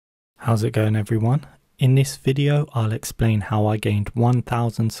How's it going, everyone? In this video I'll explain how I gained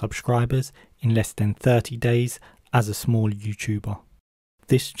 1,000 subscribers in less than 30 days as a small YouTuber.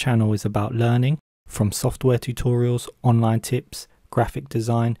 This channel is about learning, from software tutorials, online tips, graphic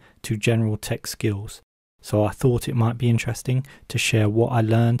design to general tech skills. So I thought it might be interesting to share what I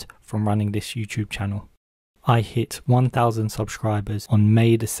learned from running this YouTube channel. I hit 1,000 subscribers on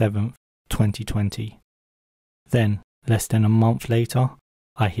May the 7th, 2020. Then, less than a month later,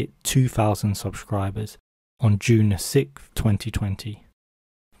 I hit 2,000 subscribers on June the 6th, 2020.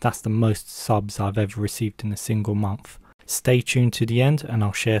 That's the most subs I've ever received in a single month. Stay tuned to the end and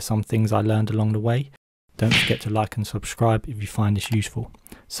I'll share some things I learned along the way. Don't forget to like and subscribe if you find this useful.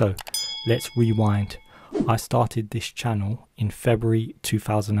 So, let's rewind. I started this channel in February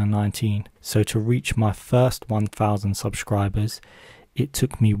 2019, so to reach my first 1,000 subscribers, it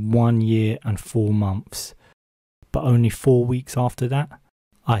took me 1 year and 4 months. But only 4 weeks after that,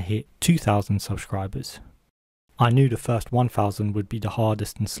 I hit 2,000 subscribers. I knew the first 1,000 would be the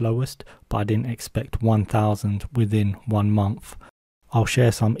hardest and slowest, but I didn't expect 1,000 within 1 month. I'll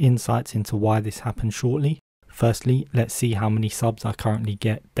share some insights into why this happened shortly. Firstly, let's see how many subs I currently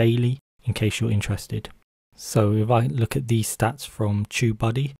get daily, in case you're interested. So if I look at these stats from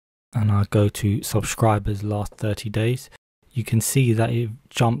TubeBuddy and I go to subscribers last 30 days, you can see that it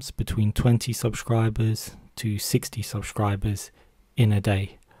jumps between 20 subscribers to 60 subscribers in a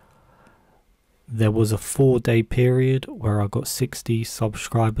day. There was a 4-day period where I got 60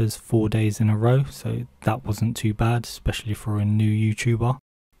 subscribers 4 days in a row, so that wasn't too bad, especially for a new YouTuber.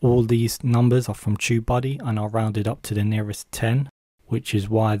 All these numbers are from TubeBuddy and are rounded up to the nearest 10, which is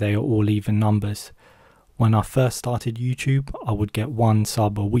why they are all even numbers. When I first started YouTube, I would get 1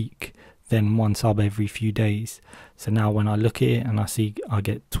 sub a week, then 1 sub every few days. So now when I look at it and I see I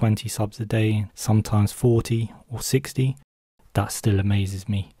get 20 subs a day, sometimes 40 or 60, that still amazes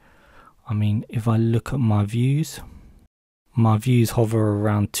me. I mean, if I look at my views hover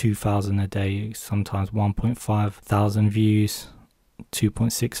around 2,000 a day, sometimes 1.5 thousand views,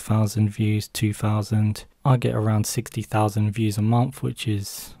 2.6 thousand views, 2,000. I get around 60,000 views a month, which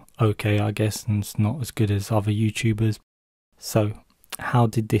is okay, I guess, and it's not as good as other YouTubers. So, how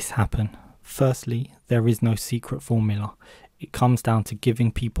did this happen? Firstly, there is no secret formula. It comes down to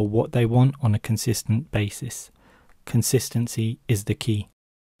giving people what they want on a consistent basis. Consistency is the key.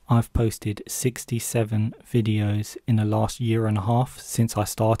 I've posted 67 videos in the last year and a half since I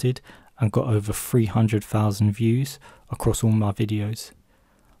started and got over 300,000 views across all my videos.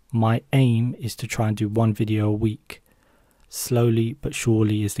 My aim is to try and do 1 video a week. Slowly but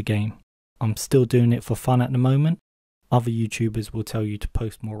surely is the game. I'm still doing it for fun at the moment. Other YouTubers will tell you to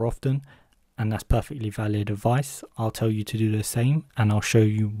post more often, and that's perfectly valid advice. I'll tell you to do the same, and I'll show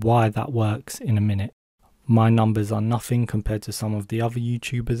you why that works in a minute. My numbers are nothing compared to some of the other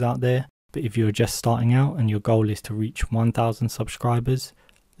YouTubers out there, but if you're just starting out and your goal is to reach 1,000 subscribers,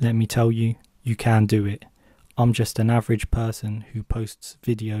 let me tell you, you can do it. I'm just an average person who posts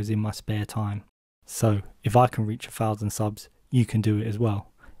videos in my spare time. So, if I can reach 1,000 subs, you can do it as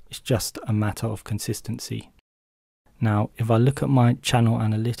well. It's just a matter of consistency. Now, if I look at my channel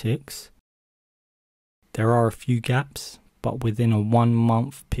analytics, there are a few gaps, but within a 1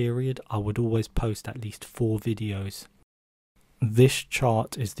 month period, I would always post at least 4 videos. This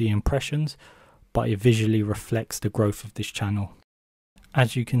chart is the impressions, but it visually reflects the growth of this channel.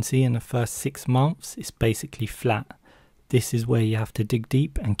 As you can see, in the first 6 months, it's basically flat. This is where you have to dig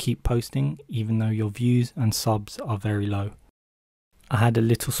deep and keep posting, even though your views and subs are very low. I had a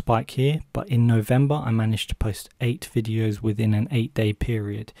little spike here, but in November I managed to post 8 videos within an 8-day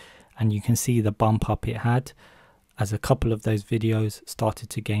period, and you can see the bump up it had as a couple of those videos started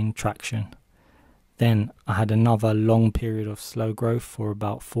to gain traction. Then I had another long period of slow growth for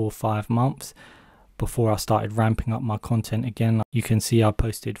about 4 or 5 months before I started ramping up my content again. You can see I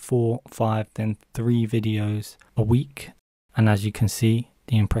posted 4, 5, then 3 videos a week. And as you can see,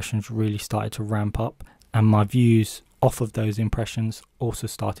 the impressions really started to ramp up and my views off of those impressions also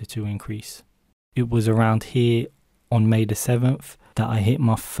started to increase. It was around here on May the 7th that I hit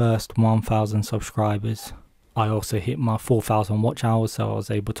my first 1,000 subscribers. I also hit my 4,000 watch hours, so I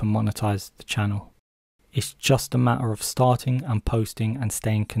was able to monetize the channel. It's just a matter of starting and posting and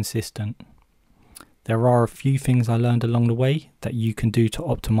staying consistent. There are a few things I learned along the way that you can do to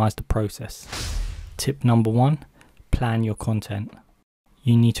optimize the process. Tip number 1. Plan your content.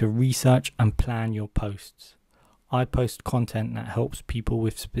 You need to research and plan your posts. I post content that helps people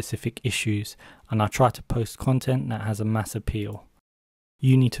with specific issues, and I try to post content that has a mass appeal.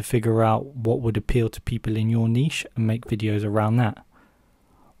 You need to figure out what would appeal to people in your niche and make videos around that.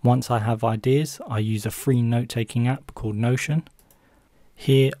 Once I have ideas, I use a free note-taking app called Notion.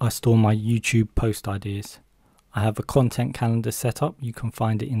 Here I store my YouTube post ideas. I have a content calendar set up. You can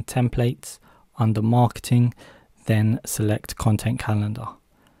find it in templates, under marketing, then select content calendar.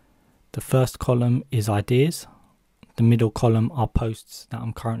 The first column is ideas. The middle column are posts that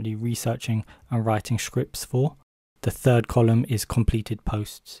I'm currently researching and writing scripts for. The third column is completed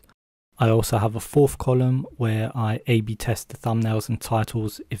posts. I also have a fourth column where I A/B test the thumbnails and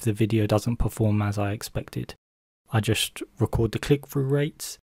titles if the video doesn't perform as I expected. I just record the click-through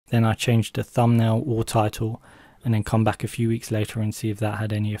rates, then I change the thumbnail or title, and then come back a few weeks later and see if that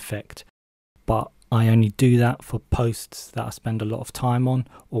had any effect. But I only do that for posts that I spend a lot of time on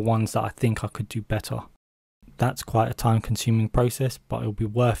or ones that I think I could do better. That's quite a time-consuming process, but it'll be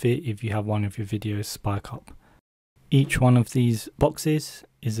worth it if you have one of your videos spike up. Each one of these boxes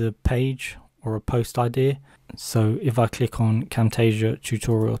is a page or a post idea. So if I click on Camtasia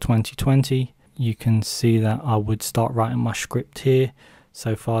Tutorial 2020, you can see that I would start writing my script here.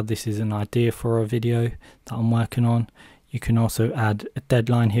 So far this is an idea for a video that I'm working on. You can also add a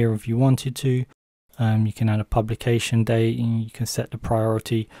deadline here if you wanted to. You can add a publication date and you can set the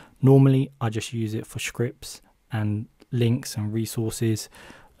priority. Normally I just use it for scripts and links and resources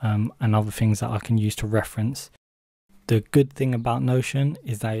and other things that I can use to reference. The good thing about Notion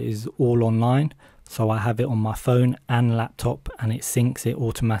is that it is all online, so I have it on my phone and laptop and it syncs it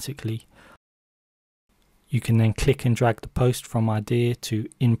automatically. You can then click and drag the post from idea to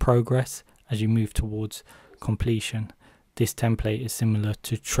in progress as you move towards completion. This template is similar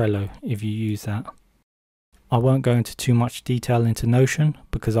to Trello if you use that. I won't go into too much detail into Notion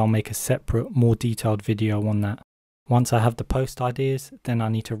because I'll make a separate, more detailed video on that. Once I have the post ideas, then I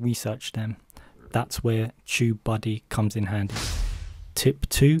need to research them. That's where TubeBuddy comes in handy. Tip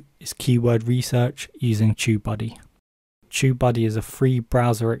 2 is keyword research using TubeBuddy. TubeBuddy is a free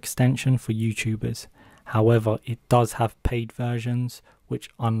browser extension for YouTubers. However, it does have paid versions which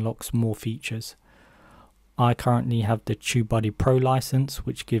unlocks more features. I currently have the TubeBuddy Pro license,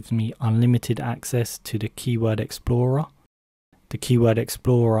 which gives me unlimited access to the Keyword Explorer. The Keyword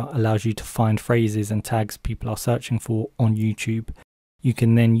Explorer allows you to find phrases and tags people are searching for on YouTube. You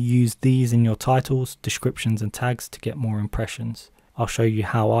can then use these in your titles, descriptions and tags to get more impressions. I'll show you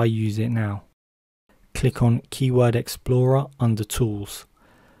how I use it now. Click on Keyword Explorer under Tools.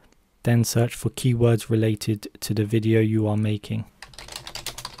 Then search for keywords related to the video you are making.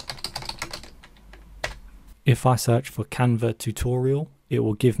 If I search for Canva tutorial, it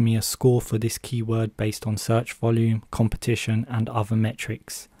will give me a score for this keyword based on search volume, competition and other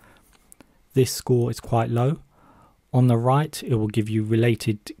metrics. This score is quite low. On the right, it will give you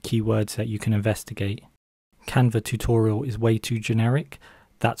related keywords that you can investigate. Canva tutorial is way too generic,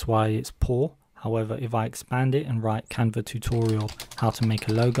 that's why it's poor. However, if I expand it and write Canva tutorial how to make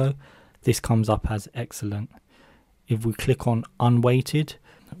a logo, this comes up as excellent. If we click on unweighted,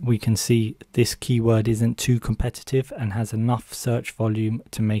 we can see this keyword isn't too competitive and has enough search volume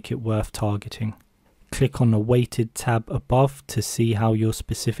to make it worth targeting. Click on the weighted tab above to see how your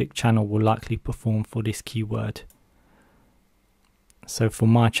specific channel will likely perform for this keyword. So for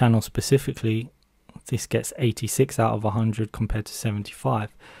my channel specifically, this gets 86 out of 100 compared to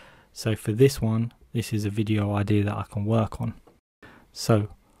 75. So for this one, this is a video idea that I can work on. So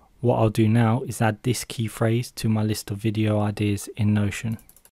what I'll do now is add this key phrase to my list of video ideas in Notion.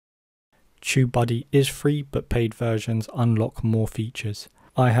 TubeBuddy is free, but paid versions unlock more features.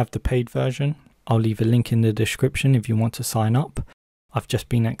 I have the paid version. I'll leave a link in the description if you want to sign up. I've just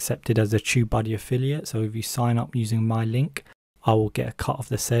been accepted as a TubeBuddy affiliate, so if you sign up using my link, I will get a cut of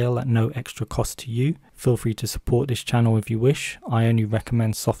the sale at no extra cost to you. Feel free to support this channel if you wish. I only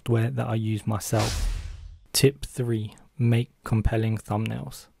recommend software that I use myself. Tip 3. Make compelling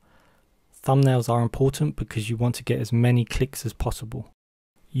thumbnails. Thumbnails are important because you want to get as many clicks as possible.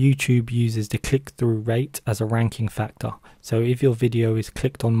 YouTube uses the click-through rate as a ranking factor, so if your video is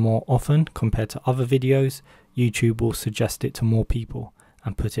clicked on more often compared to other videos, YouTube will suggest it to more people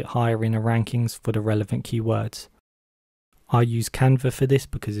and put it higher in the rankings for the relevant keywords. I use Canva for this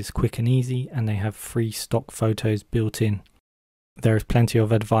because it's quick and easy and they have free stock photos built in. There is plenty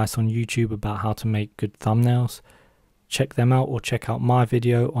of advice on YouTube about how to make good thumbnails. Check them out or check out my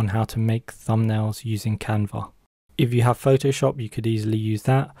video on how to make thumbnails using Canva. If you have Photoshop, you could easily use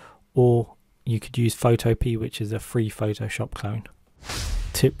that, or you could use Photopea, which is a free Photoshop clone.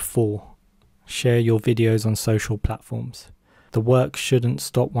 Tip 4. Share your videos on social platforms. The work shouldn't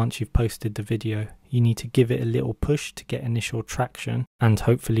stop once you've posted the video. You need to give it a little push to get initial traction, and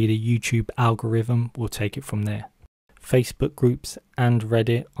hopefully the YouTube algorithm will take it from there. Facebook groups and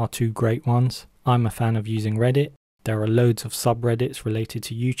Reddit are two great ones. I'm a fan of using Reddit. There are loads of subreddits related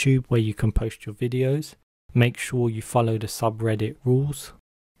to YouTube where you can post your videos. Make sure you follow the subreddit rules.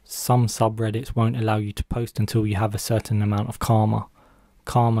 Some subreddits won't allow you to post until you have a certain amount of karma.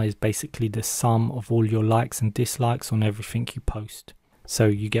 Karma is basically the sum of all your likes and dislikes on everything you post. So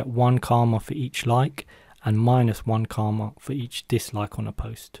you get 1 karma for each like and -1 karma for each dislike on a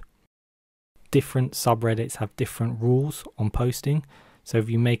post. Different subreddits have different rules on posting. So if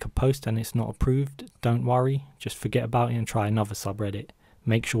you make a post and it's not approved, don't worry, just forget about it and try another subreddit.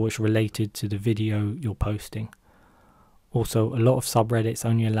 Make sure it's related to the video you're posting. Also, a lot of subreddits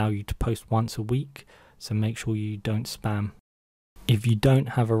only allow you to post once a week, so make sure you don't spam. If you don't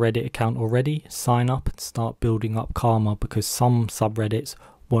have a Reddit account already, sign up and start building up karma, because some subreddits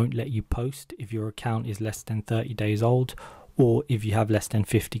won't let you post if your account is less than 30 days old or if you have less than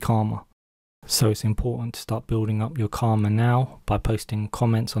 50 karma. So it's important to start building up your karma now by posting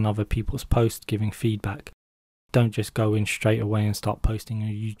comments on other people's posts, giving feedback. Don't just go in straight away and start posting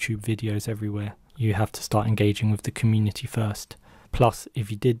your YouTube videos everywhere. You have to start engaging with the community first. Plus, if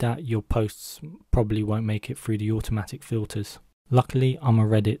you did that, your posts probably won't make it through the automatic filters. Luckily, I'm a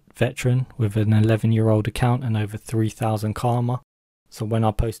Reddit veteran with an 11-year-old account and over 3,000 karma. So when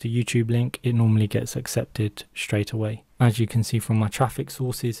I post a YouTube link, it normally gets accepted straight away. As you can see from my traffic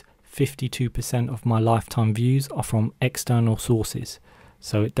sources, 52% of my lifetime views are from external sources.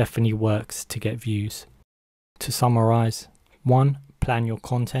 So it definitely works to get views. To summarize, 1. Plan your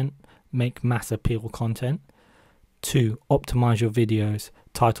content. Make mass appeal content. 2. Optimize your videos,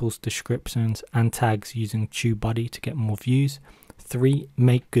 titles, descriptions, and tags using TubeBuddy to get more views. 3.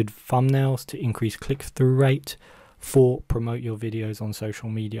 Make good thumbnails to increase click-through rate. 4. Promote your videos on social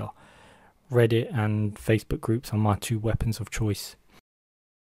media. Reddit and Facebook groups are my 2 weapons of choice.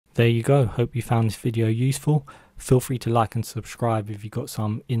 There you go. Hope you found this video useful. Feel free to like and subscribe if you got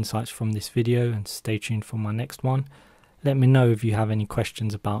some insights from this video, and stay tuned for my next one. Let me know if you have any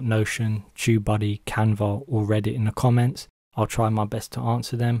questions about Notion, TubeBuddy, Canva or Reddit in the comments. I'll try my best to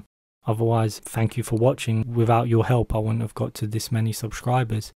answer them. Otherwise, thank you for watching. Without your help, I wouldn't have got to this many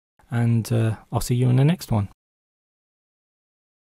subscribers. And I'll see you in the next one.